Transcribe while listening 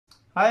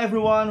Hi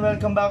everyone,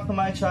 welcome back to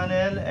my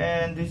channel,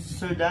 and this is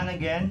Sir Dan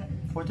again.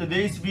 For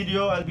today's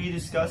video, I'll be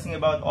discussing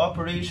about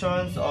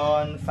operations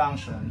on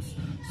functions.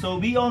 So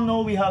we all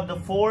know we have the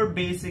four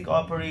basic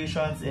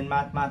operations in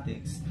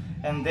mathematics,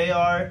 and they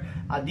are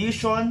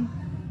addition,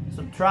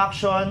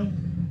 subtraction,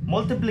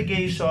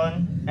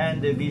 multiplication,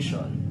 and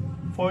division.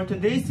 For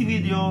today's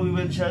video, we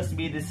will just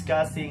be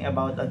discussing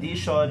about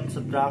addition,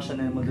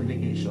 subtraction, and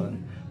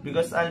multiplication,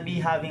 because I'll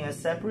be having a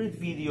separate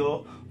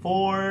video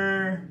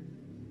for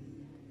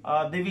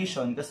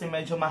division kasi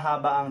medyo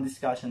mahaba ang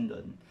discussion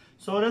dun.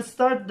 So let's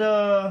start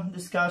the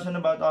discussion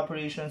about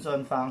operations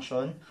on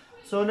function.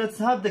 So let's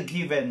have the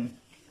given.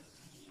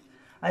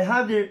 I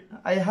have here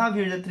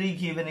the three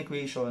given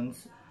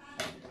equations.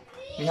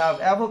 We have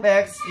f of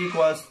x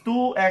equals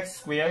 2x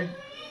squared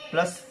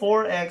plus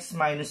 4x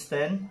minus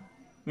 10.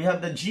 We have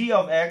the g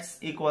of x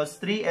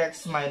equals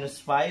 3x minus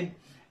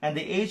 5. And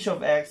the h of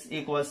x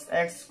equals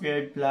x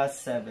squared plus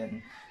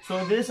 7.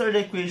 So these are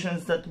the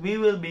equations that we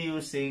will be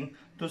using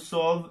to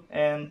solve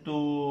and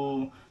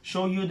to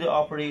show you the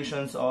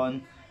operations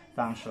on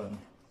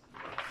function.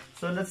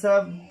 So let's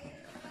have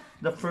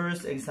the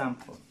first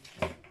example.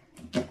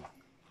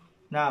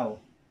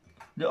 Now,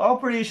 the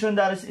operation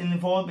that is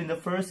involved in the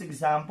first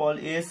example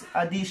is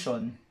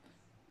addition.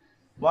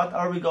 What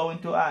are we going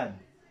to add?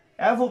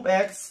 F of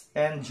x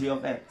and g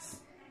of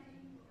x.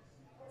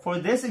 For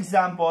this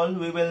example,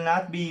 we will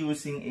not be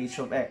using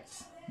h of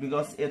x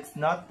because it's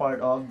not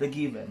part of the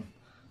given.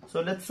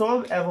 So let's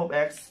solve f of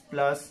x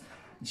plus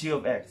g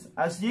of x.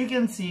 As you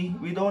can see,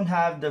 we don't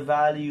have the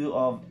value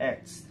of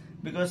x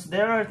because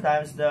there are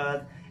times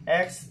that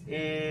x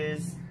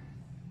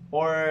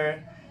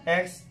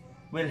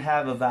will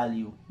have a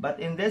value. But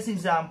in this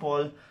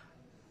example,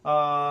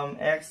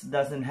 x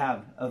doesn't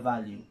have a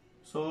value.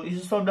 So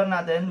i-solve lang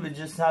natin, we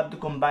just have to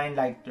combine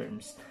like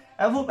terms.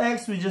 F of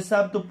x, we just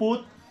have to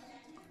put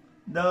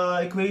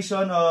the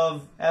equation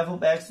of f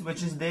of x,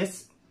 which is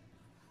this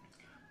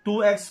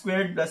 2x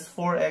squared plus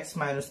 4x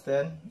minus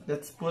 10.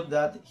 Let's put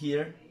that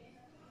here.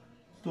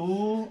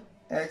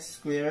 2x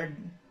squared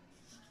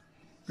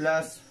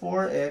plus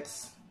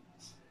 4x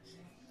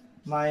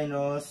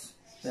minus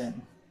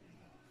 10.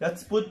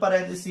 Let's put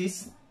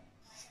parentheses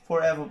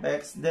for f of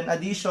x. Then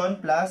addition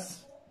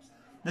plus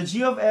the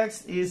g of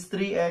x is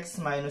 3x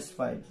minus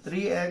 5.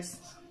 3x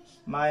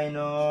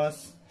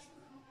minus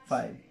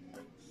 5.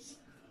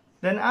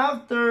 Then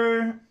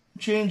after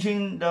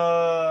changing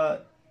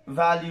the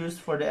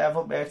values for the f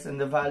of x and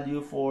the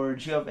value for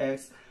g of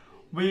x,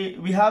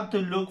 we have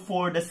to look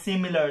for the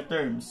similar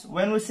terms.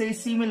 When we say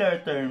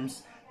similar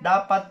terms,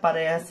 dapat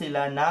parehas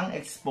sila ng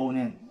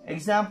exponent.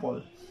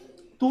 Example,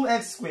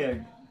 2x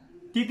squared.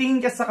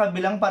 Titingin ka sa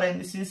kabilang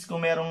parenthesis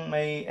kung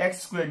may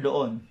x squared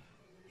doon.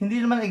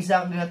 Hindi naman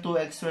exactly na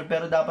 2x squared,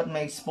 pero dapat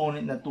may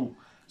exponent na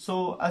 2.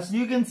 So, as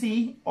you can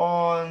see,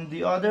 on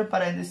the other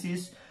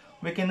parenthesis,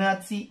 we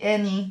cannot see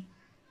any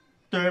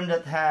term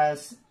that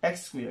has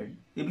x squared.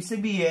 Ibig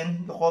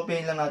sabihin,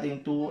 kakopyahin lang natin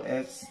yung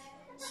 2x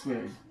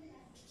squared.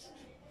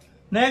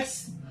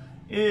 Next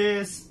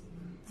is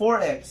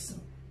 4x.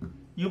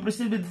 You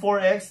proceed with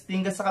 4x,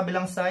 tingin sa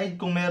kabilang side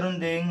kung meron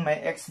ding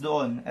may x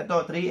doon.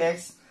 Ito,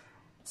 3x.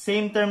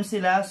 Same term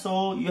sila,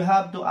 so you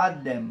have to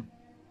add them.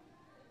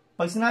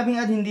 Pag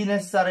sinabing add, hindi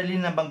necessarily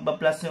na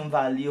magpa-plus yung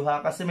value ha,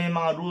 kasi may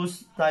mga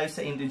rules tayo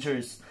sa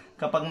integers.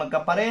 Kapag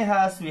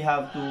magkaparehas, we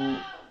have to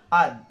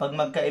add. Pag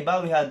magkaiba,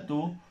 we have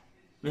to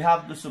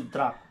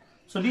subtract.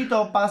 So dito,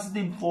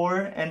 positive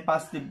 4 and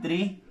positive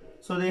 3.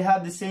 So they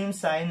have the same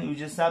sign. We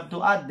just have to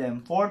add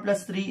them. 4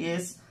 plus 3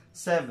 is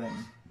 7.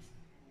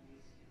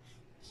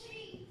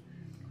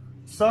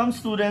 Some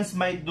students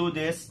might do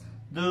this,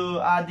 the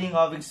adding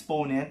of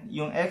exponent.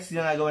 Yung x,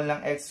 ginagawa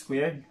lang x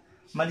squared.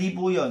 Mali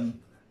po yun.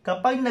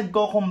 Kapag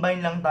nagko-combine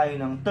lang tayo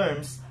ng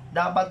terms,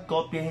 dapat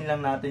kopyahin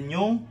lang natin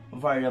yung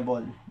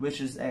variable, which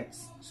is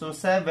x. So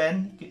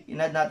 7,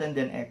 in-add natin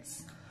din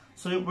x.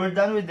 So we're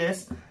done with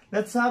this.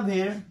 Let's have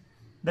here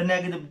the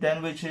negative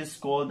 10, which is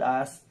called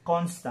as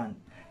constant.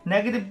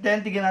 Negative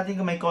 10, tignan natin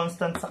kung may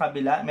constant sa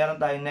kabila. Meron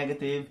tayong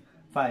negative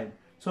 5.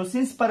 So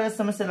since parehas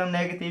naman silang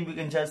negative, we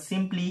can just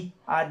simply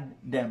add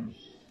them.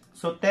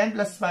 So 10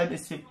 plus 5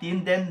 is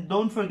 15. Then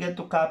don't forget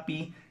to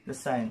copy the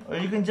sign. Or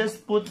you can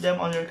just put them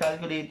on your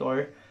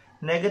calculator.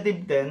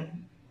 Negative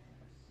 10.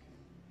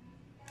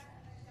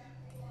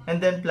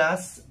 And then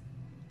plus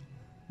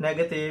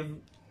negative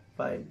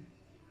 5.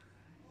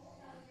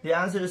 The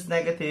answer is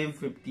negative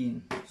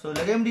 15. So,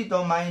 lagay mo dito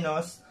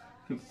minus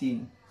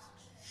 15.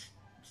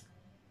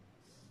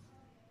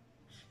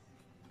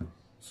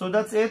 So,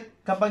 that's it.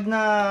 Kapag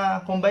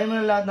na-combine mo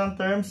na lahat ng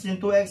terms, yung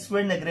 2x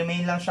squared,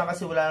 nag-remain lang siya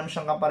kasi wala naman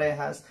siyang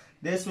kaparehas.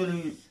 This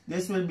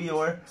will be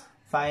your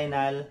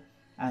final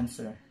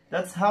answer.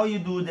 That's how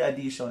you do the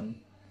addition.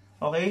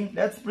 Okay?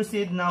 Let's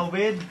proceed now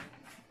with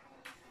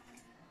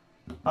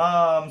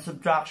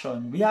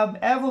subtraction. We have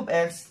f of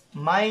x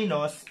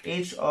minus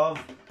h of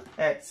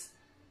x.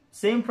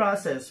 Same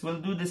process.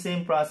 We'll do the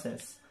same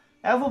process.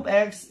 F of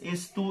x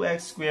is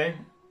 2x squared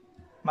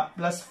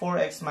plus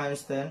 4x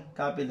minus 10.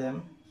 Copy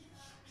them.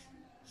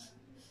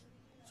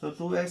 So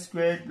 2x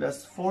squared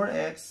plus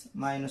 4x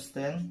minus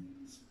 10.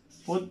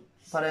 Put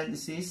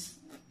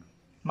parenthesis.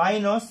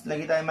 Minus,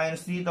 lagi tayo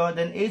minus dito.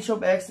 Then h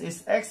of x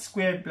is x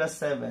squared plus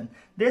 7.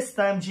 This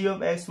time, g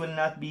of x will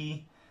not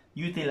be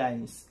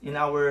utilized in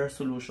our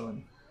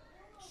solution.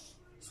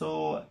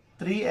 So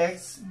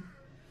 3x,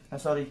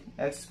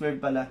 x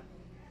squared pala.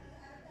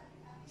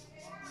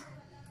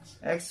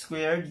 X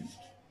squared,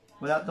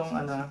 wala tong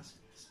 3.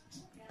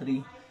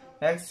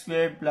 X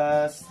squared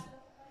plus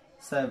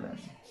 7.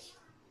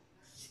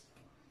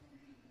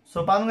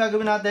 So, paano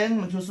gagawin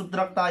natin?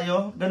 Magsusubtract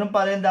tayo. Ganun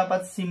pa rin,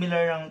 dapat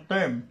similar ng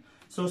term.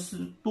 So,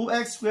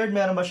 2x squared,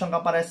 meron ba siyang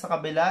kapares sa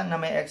kabila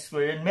na may x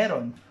squared?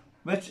 Meron,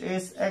 which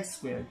is x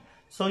squared.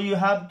 So, you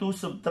have to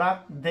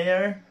subtract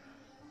their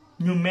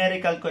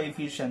numerical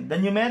coefficient. The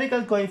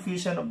numerical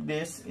coefficient of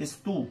this is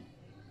 2.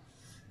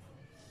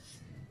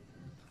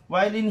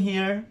 While in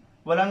here,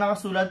 walang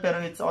nakasulat pero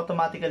it's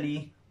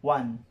automatically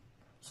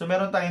 1. So,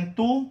 meron tayong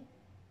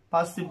 2,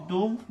 positive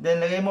 2,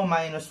 then lagay mo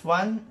minus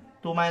 1.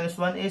 2 minus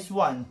 1 is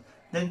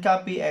 1. Then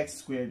copy x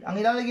squared.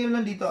 Ang ilalagay mo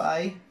lang dito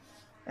ay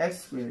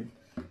x squared.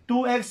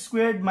 2x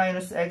squared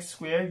minus x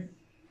squared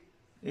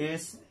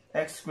is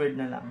x squared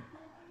na lang.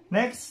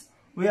 Next,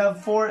 we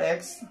have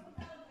 4x.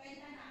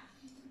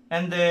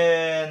 And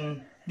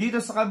then,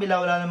 dito sa kabila,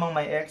 wala namang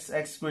may x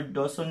squared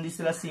do. So, hindi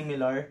sila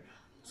similar.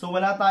 So,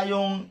 wala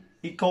tayong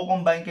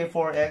i-combine kay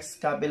 4x.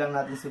 Copy lang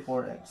natin si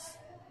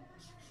 4x.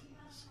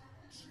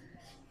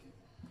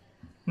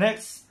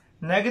 Next,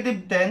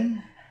 negative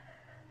 10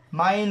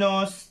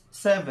 minus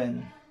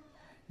 7.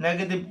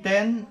 Negative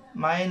 10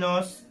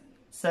 minus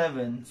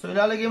 7. So,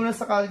 ilalagay mo na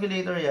sa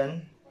calculator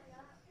yan.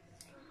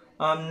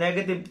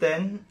 Negative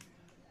 10.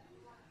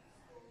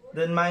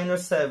 Then,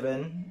 minus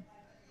 7.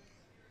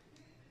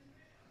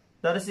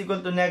 That is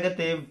equal to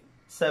negative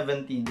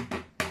 17.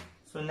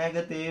 So,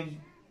 negative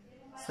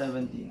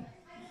 17.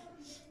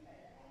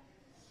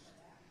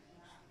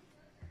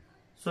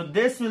 So,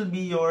 this will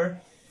be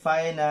your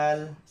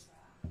final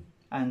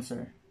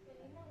answer.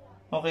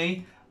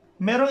 Okay?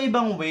 Merong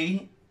ibang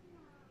way,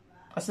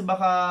 kasi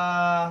baka,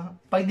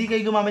 pag di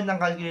kayo gumamit ng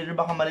calculator,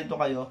 baka malito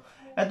kayo.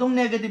 Etong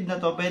negative na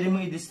to, pwede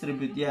mo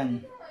i-distribute yan.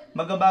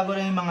 Magbabago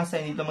lang yung mga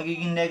sign dito.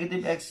 Magiging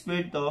negative x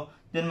squared to,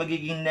 then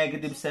magiging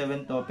negative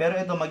 7 to. Pero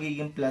ito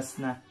magiging plus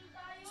na.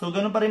 So,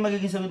 ganun pa rin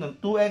magiging sagot nun.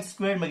 2x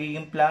squared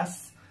magiging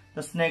plus,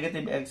 tas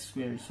negative x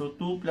squared. So,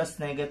 2 plus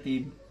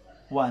negative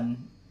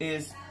 1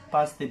 is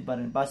positive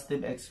pa rin.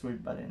 Positive x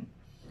squared pa rin.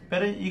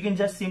 Pero you can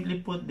just simply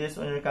put this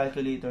on your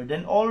calculator.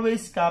 Then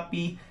always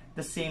copy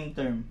the same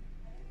term.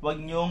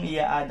 Huwag nyong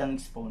i-add ang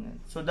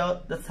exponent. So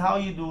that's how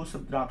you do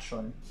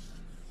subtraction.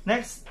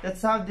 Next,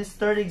 let's have this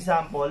third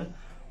example.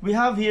 We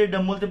have here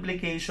the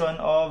multiplication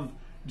of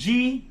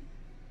g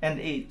and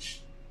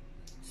h.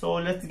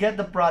 So let's get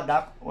the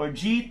product, or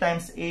g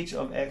times h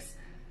of x.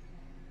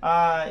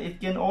 It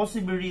can also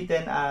be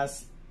written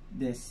as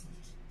this.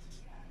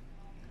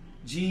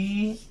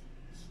 G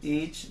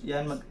h,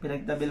 yan,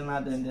 pinagtabi lang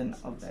natin, then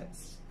of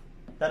x.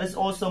 That is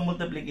also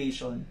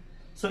multiplication.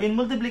 So in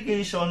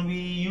multiplication,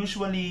 we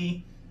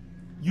usually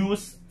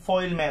use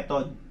FOIL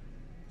method.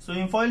 So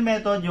in FOIL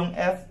method, yung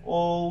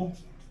FOIL.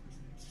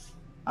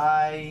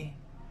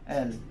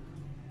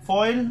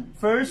 FOIL,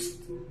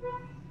 first,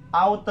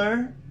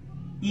 outer,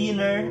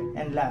 inner,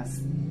 and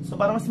last. So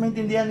para mas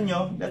maintindihan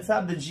niyo, let's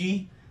have the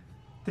g,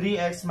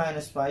 3x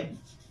minus 5.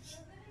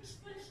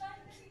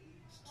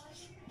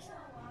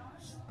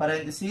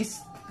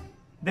 Parentheses.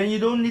 Then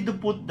you don't need to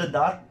put the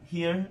dot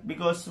here,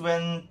 because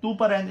when two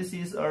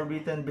parentheses are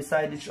written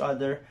beside each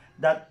other,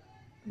 that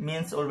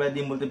means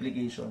already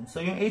multiplication.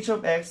 So yung h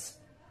of x,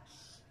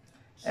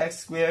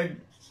 x squared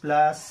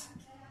plus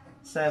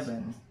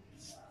 7.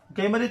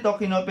 Okay, malito,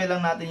 kinopya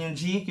lang natin yung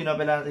g,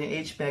 kinopya lang natin yung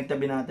h,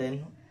 pinagtabi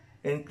natin,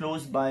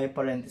 enclosed by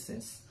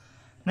parentheses.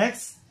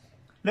 Next,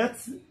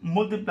 let's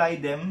multiply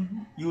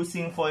them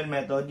using FOIL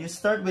method. You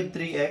start with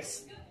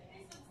 3x.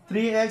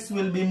 3x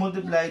will be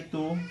multiplied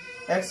to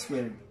x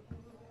squared.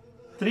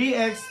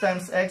 3x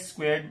times x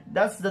squared,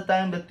 that's the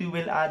time that you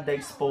will add the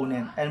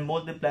exponent and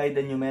multiply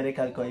the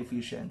numerical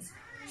coefficients.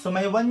 So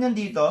may 1 yan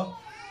dito.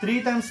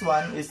 3 times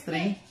 1 is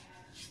 3.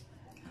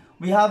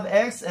 We have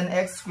x and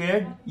x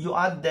squared. You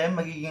add them,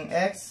 magiging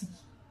x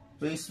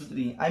raised to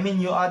 3. I mean,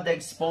 you add the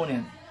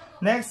exponent.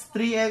 Next,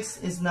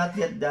 3x is not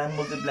yet done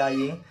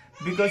multiplying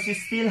because you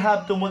still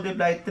have to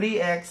multiply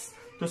 3x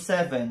to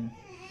 7.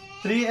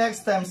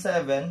 3x times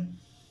 7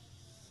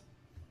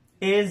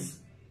 is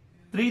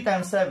 3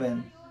 times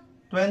 7.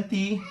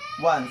 21.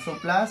 So,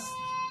 plus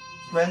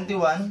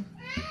 21.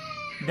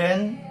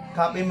 Then,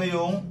 copy mo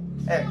yung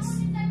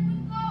x.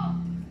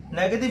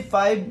 Negative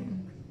 5.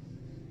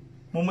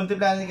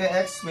 Mumultiply natin kay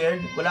x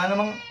squared. Wala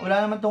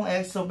naman tong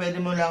x. So, pwede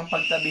mo lang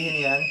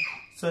pagtabihin yan.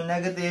 So,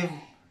 negative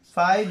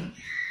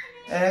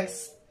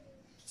 5x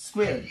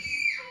squared.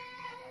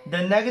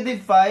 The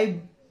negative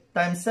 5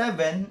 times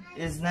 7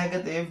 is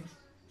negative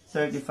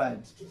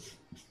 35.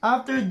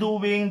 After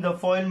doing the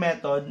FOIL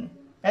method,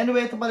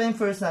 anyway, ito pala yung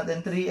first natin,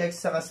 3x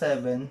saka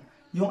 7.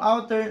 Yung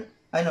outer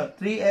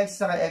 3x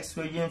saka x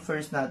squared yung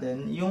first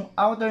natin. Yung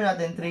outer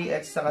natin,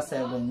 3x saka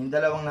 7. Yung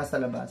dalawang nasa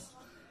labas.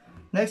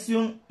 Next,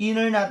 yung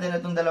inner natin,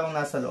 itong dalawang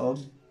nasa loob.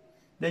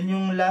 Then,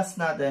 yung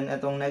last natin,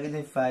 itong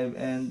negative 5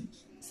 and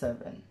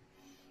 7.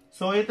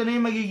 So, ito na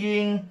yung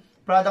magiging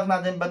product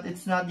natin, but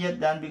it's not yet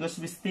done because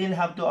we still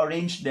have to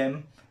arrange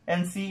them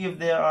and see if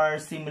there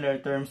are similar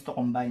terms to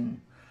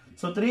combine.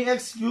 So,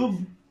 3x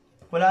cubed,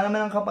 wala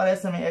naman ang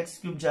kapares na may x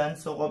cubed dyan.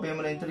 So, copy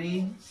mo na yung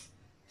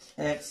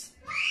 3x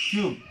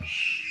cubed.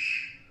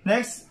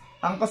 Next,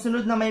 ang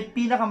kasunod na may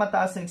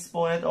pinakamataas na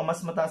exponent o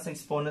mas mataas na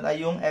exponent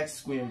ay yung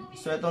x squared.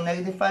 So, itong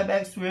negative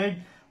 5x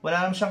squared,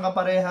 wala naman siyang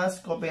kaparehas.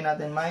 Copy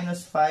natin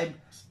minus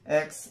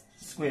 5x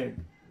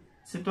squared.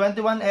 Si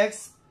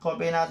 21x,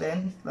 copy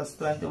natin, plus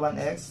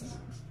 21x.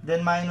 Then,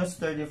 minus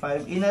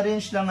 35.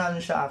 In-arrange lang natin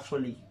siya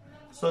actually.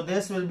 So,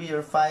 this will be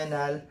your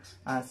final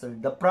answer.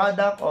 The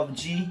product of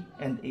G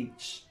and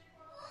H.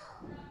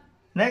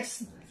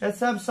 Next, let's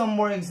have some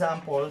more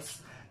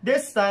examples.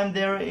 This time,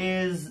 there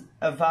is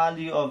a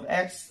value of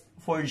x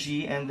for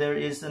G and there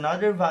is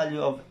another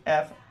value of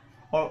f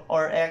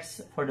or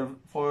x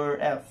for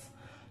f.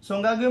 So,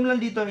 ang gagawin mo lang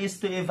dito is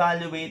to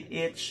evaluate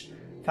each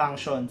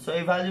function. So,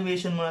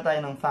 evaluation muna tayo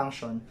ng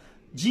function.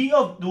 G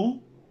of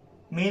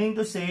 2, meaning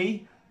to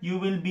say, you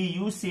will be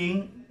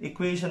using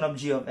equation of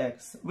G of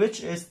x,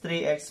 which is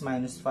 3x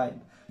minus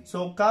 5.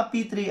 So,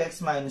 copy 3x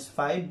minus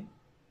 5.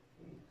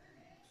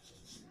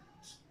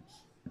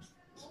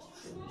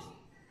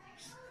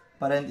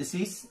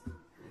 Parenthesis,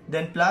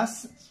 then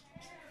plus,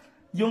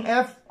 yung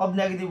f of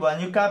negative 1,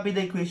 you copy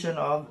the equation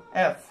of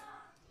f,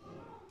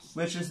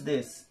 which is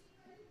this.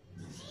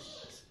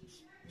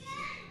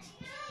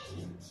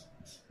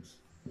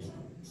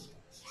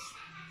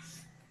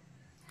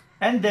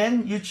 And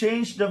then, you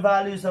change the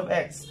values of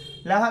x.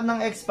 Lahat ng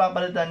x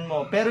papalitan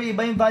mo. Pero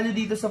iba yung value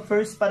dito sa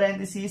first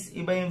parenthesis,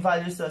 iba yung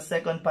value sa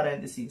second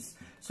parenthesis.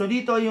 So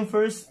dito, yung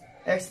first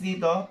x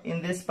dito, in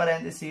this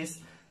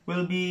parenthesis,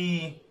 will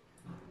be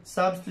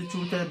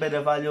substituted by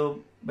the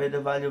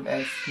value of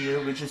x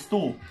here, which is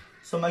 2.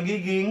 So,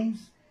 magiging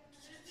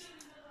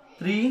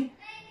 3,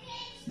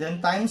 then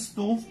times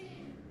 2,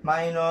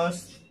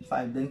 minus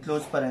 5, then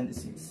close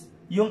parenthesis.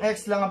 Yung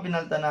x lang ang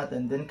pinalitan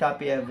natin, then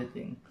copy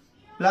everything.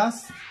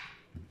 Plus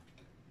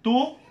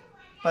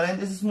 2,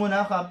 parenthesis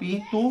muna,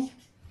 copy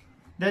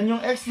 2. Then,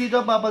 yung x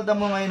dito, papalitan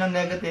mo ngayon ng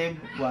negative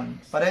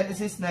 1.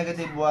 Parenthesis,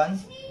 negative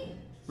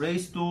 1,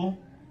 raised to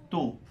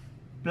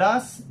 2.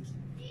 Plus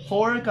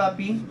 4,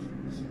 copy.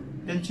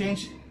 Then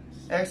change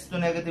x to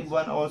negative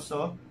 1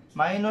 also,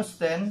 minus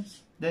 10,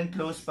 then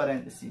close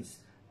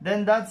parenthesis.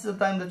 Then that's the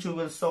time that you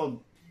will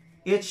solve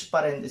each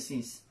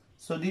parenthesis.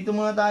 So dito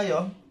muna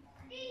tayo,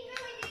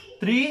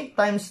 3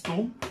 times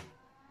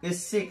 2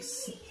 is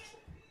 6.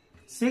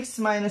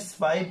 6 minus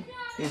 5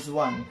 is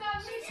 1.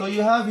 So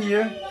you have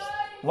here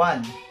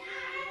 1.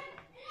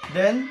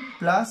 Then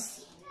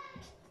plus,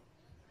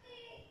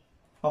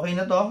 okay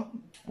na to,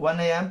 1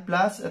 na yan,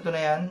 plus, ito na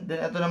yan,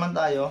 then ito naman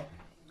tayo.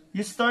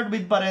 You start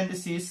with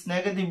parenthesis,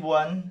 negative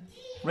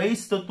 1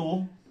 raised to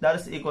 2, that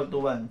is equal to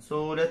 1.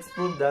 So, let's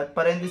prove that.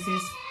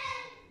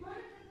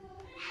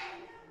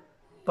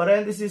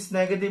 Parenthesis,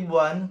 negative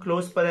 1,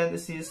 close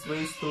parenthesis,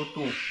 raised to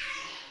 2.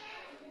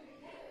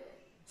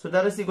 So,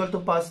 that is equal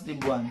to positive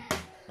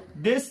 1.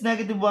 This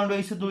negative 1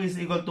 raised to 2 is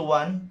equal to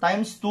 1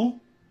 times 2,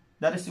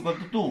 that is equal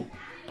to 2.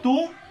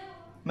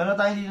 2, meron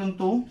tayo dito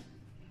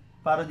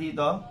 2, para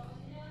dito.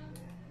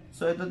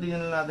 So, ito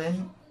tingnan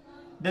natin.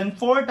 Then,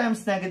 4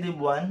 times negative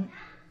 1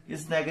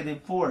 is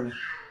negative 4.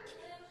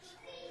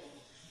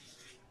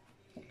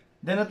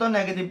 Then, ito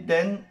negative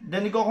 10.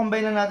 Then,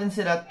 i-combine na natin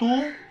sila.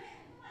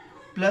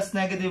 2 plus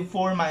negative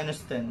 4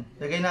 minus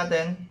 10. Lagay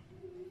natin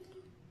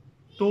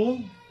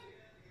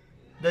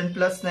 2. Then,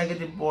 plus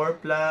negative 4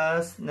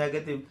 plus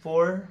negative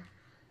 4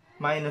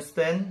 minus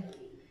 10.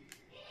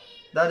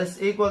 That is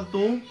equal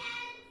to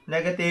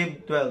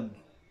negative 12.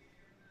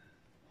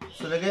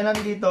 So, lagay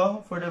natin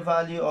dito for the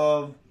value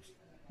of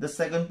the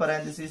second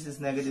parenthesis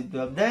is negative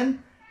 12.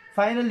 Then,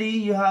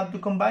 finally, you have to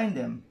combine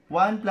them.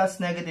 1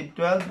 plus negative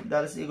 12,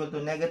 that is equal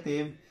to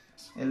negative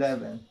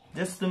 11.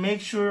 Just to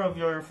make sure of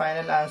your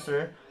final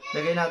answer,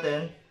 lagay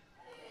natin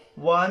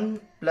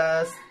 1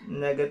 plus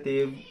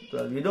negative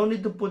 12. You don't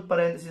need to put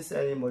parentheses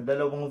anymore.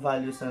 Dalawang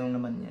values na lang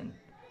naman yan.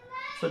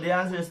 So, the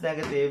answer is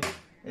negative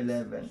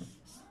 11.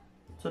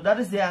 So,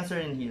 that is the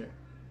answer in here.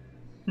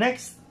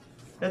 Next,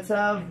 let's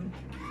have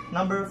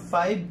number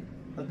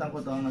 5. Pagtang ko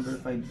ito, number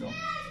 5 to.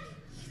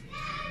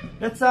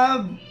 Let's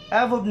have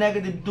f of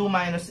negative 2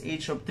 minus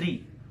h of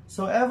 3.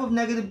 So, f of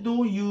negative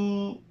 2, you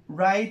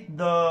write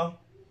the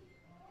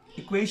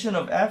equation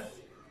of f,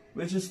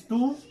 which is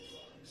 2x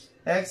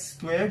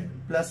squared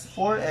plus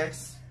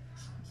 4x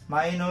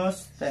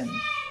minus 10.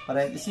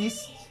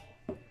 Parenthesis.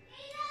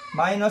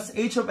 Minus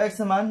h of x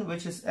naman,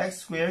 which is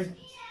x squared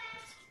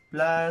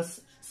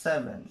plus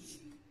 7.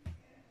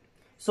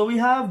 So, we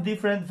have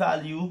different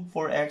value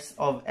for x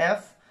of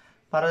f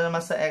para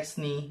naman sa x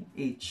ni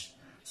h.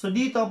 So,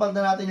 dito,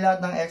 palitan natin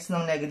lahat ng x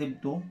ng negative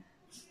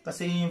 2.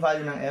 Kasi yun yung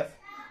value ng f.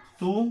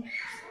 2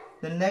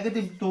 then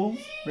negative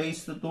 2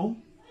 raised to 2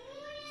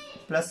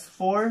 plus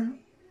 4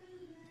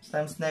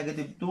 times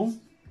negative 2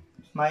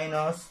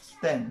 minus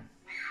 10.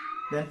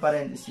 Then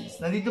parenthesis.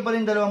 Nandito pa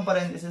rin dalawang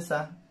parenthesis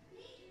ha.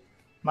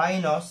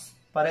 Minus,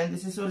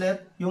 parenthesis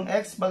ulit. Yung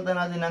x, palitan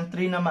natin ng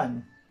 3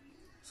 naman.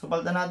 So,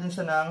 palitan natin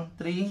siya ng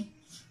 3,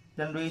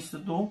 then raised to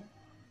 2,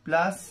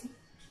 plus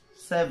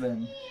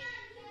 7.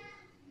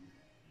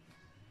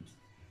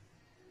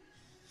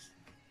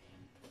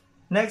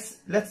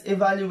 Next, let's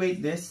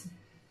evaluate this.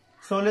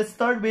 So, let's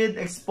start with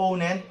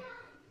exponent.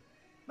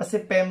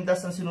 Kasi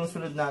PEMDAS ang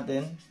sinusunod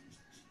natin.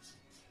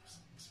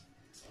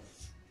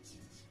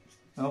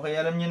 Okay,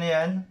 alam nyo na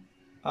yan.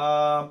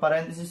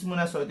 Parenthesis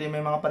muna. So, ito yung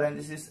may mga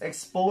parenthesis.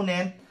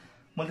 Exponent,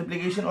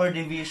 multiplication or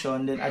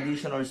division, then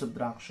addition or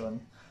subtraction.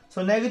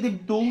 So,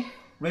 negative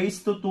 2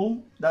 raised to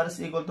 2, that is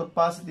equal to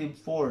positive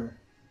 4.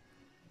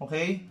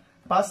 Okay?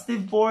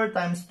 Positive 4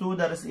 times 2,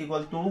 that is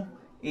equal to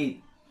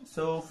 8.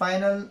 So,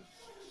 final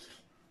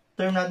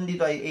term natin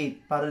dito ay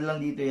 8. Para lang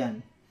dito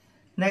yan.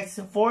 Next,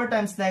 4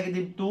 times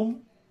negative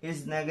 2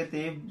 is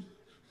negative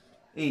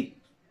 8.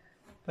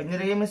 Pag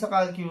nilagay mo sa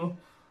calcu,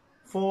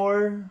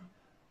 4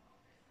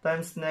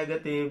 times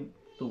negative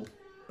 2.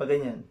 Pag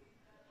ganyan.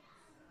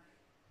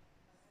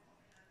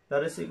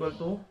 That is equal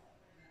to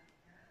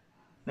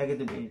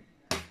negative 8.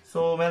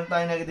 So, meron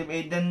tayong negative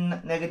 8,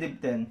 then negative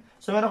 10.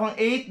 So, meron kong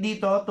 8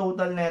 dito,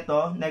 total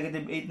neto.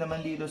 Negative 8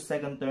 naman dito,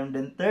 second term.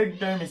 Then, third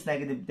term is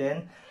negative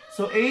 10.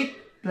 So,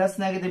 8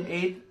 plus negative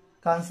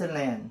 8, cancel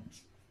na yan.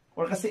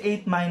 Or kasi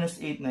 8 minus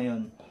 8 na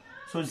yon.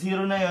 So,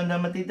 0 na yon.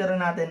 Then, matitira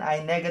natin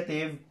ay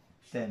negative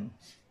 10.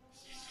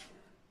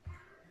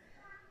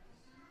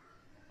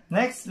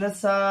 Next,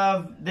 let's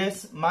have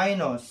this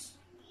minus.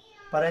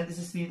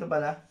 Parenthesis dito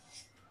pala.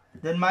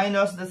 Then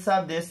minus, let's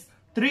have this.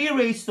 3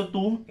 raised to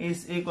 2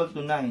 is equal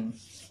to 9.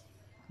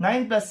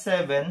 9 plus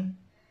 7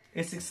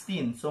 is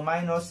 16. So,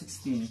 minus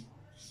 16.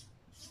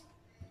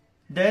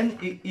 Then,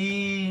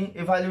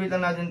 i-evaluate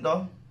lang natin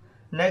to.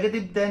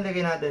 Negative 10,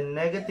 lagay natin.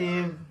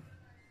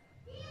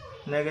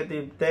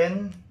 Negative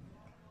 10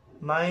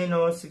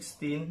 minus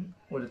 16.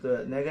 Ulit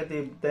to.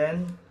 Negative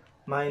 10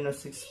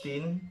 minus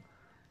 16.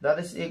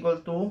 That is equal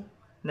to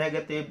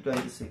negative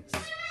 26.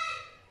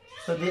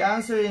 So, the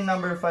answer in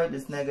number 5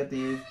 is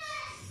negative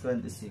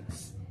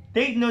 26.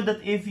 Take note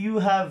that if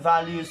you have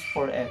values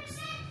for x,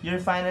 your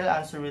final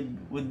answer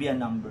would be a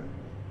number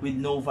with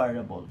no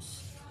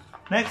variables.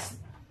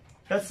 Next,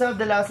 let's have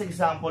the last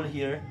example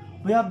here.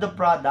 We have the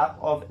product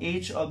of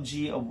h of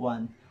g of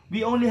 1.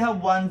 We only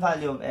have one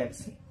value of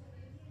x.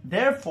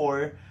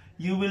 Therefore,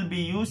 you will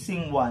be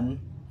using 1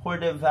 for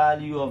the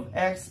value of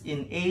x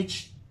in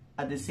h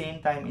at the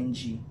same time in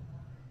g.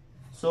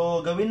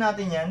 So, gawin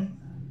natin yan.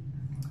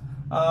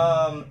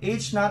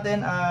 H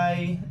natin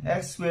ay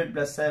x squared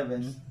plus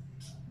 7.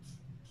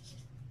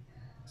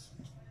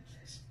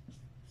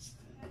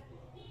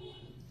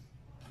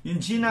 Yung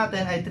g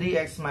natin ay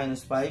 3x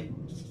minus 5.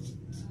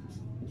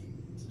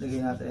 Lagay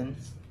natin.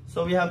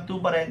 So, we have two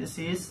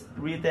parentheses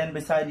written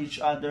beside each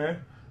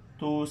other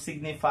to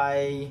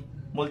signify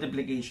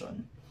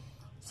multiplication.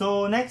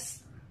 So,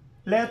 next,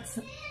 let's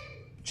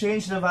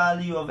change the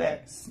value of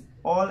x.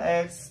 All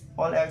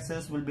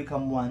x's will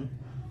become 1.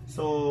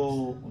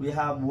 So, we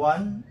have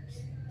 1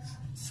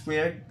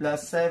 squared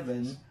plus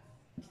 7.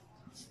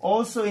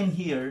 Also in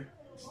here,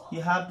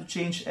 you have to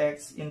change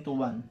x into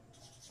 1.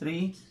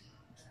 3,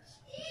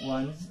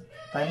 1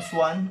 times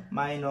 1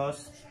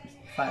 minus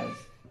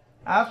 5.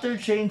 After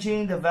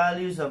changing the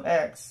values of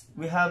x,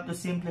 we have to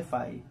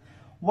simplify.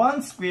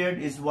 1 squared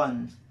is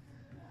 1.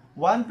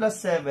 1 plus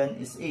 7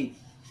 is 8.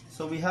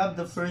 So we have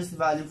the first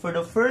value for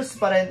the first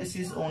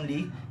parenthesis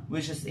only,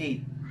 which is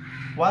 8.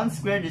 1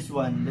 squared is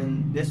 1.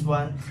 Then this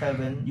one,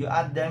 7. You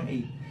add them,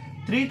 8.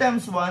 3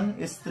 times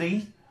 1 is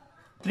 3.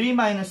 3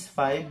 minus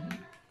 5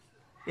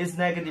 is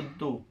negative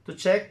 2. To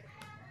check,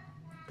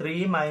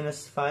 3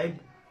 minus 5,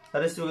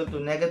 that is equal to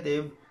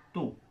negative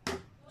 2.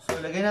 So,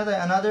 ilagay natin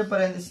another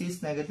parenthesis,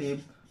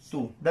 negative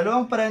 2.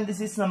 Dalawang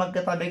parenthesis na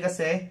magkatabi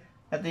kasi,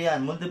 ito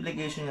yan,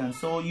 multiplication yan.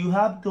 So, you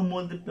have to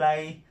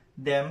multiply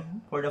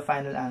them for the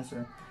final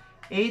answer.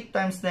 8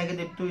 times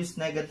negative 2 is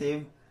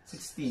negative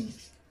 16.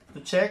 To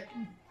check,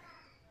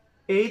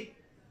 8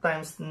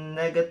 times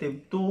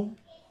negative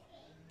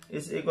 2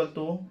 is equal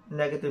to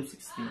negative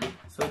 16.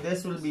 So,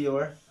 this will be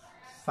your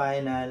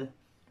final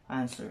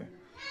answer.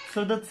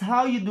 So, that's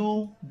how you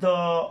do the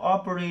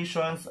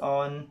operations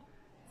on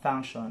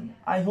function.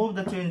 I hope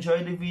that you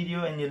enjoyed the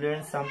video and you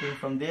learned something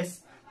from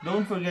this.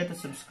 Don't forget to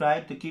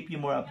subscribe to keep you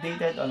more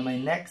updated on my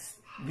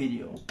next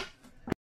video.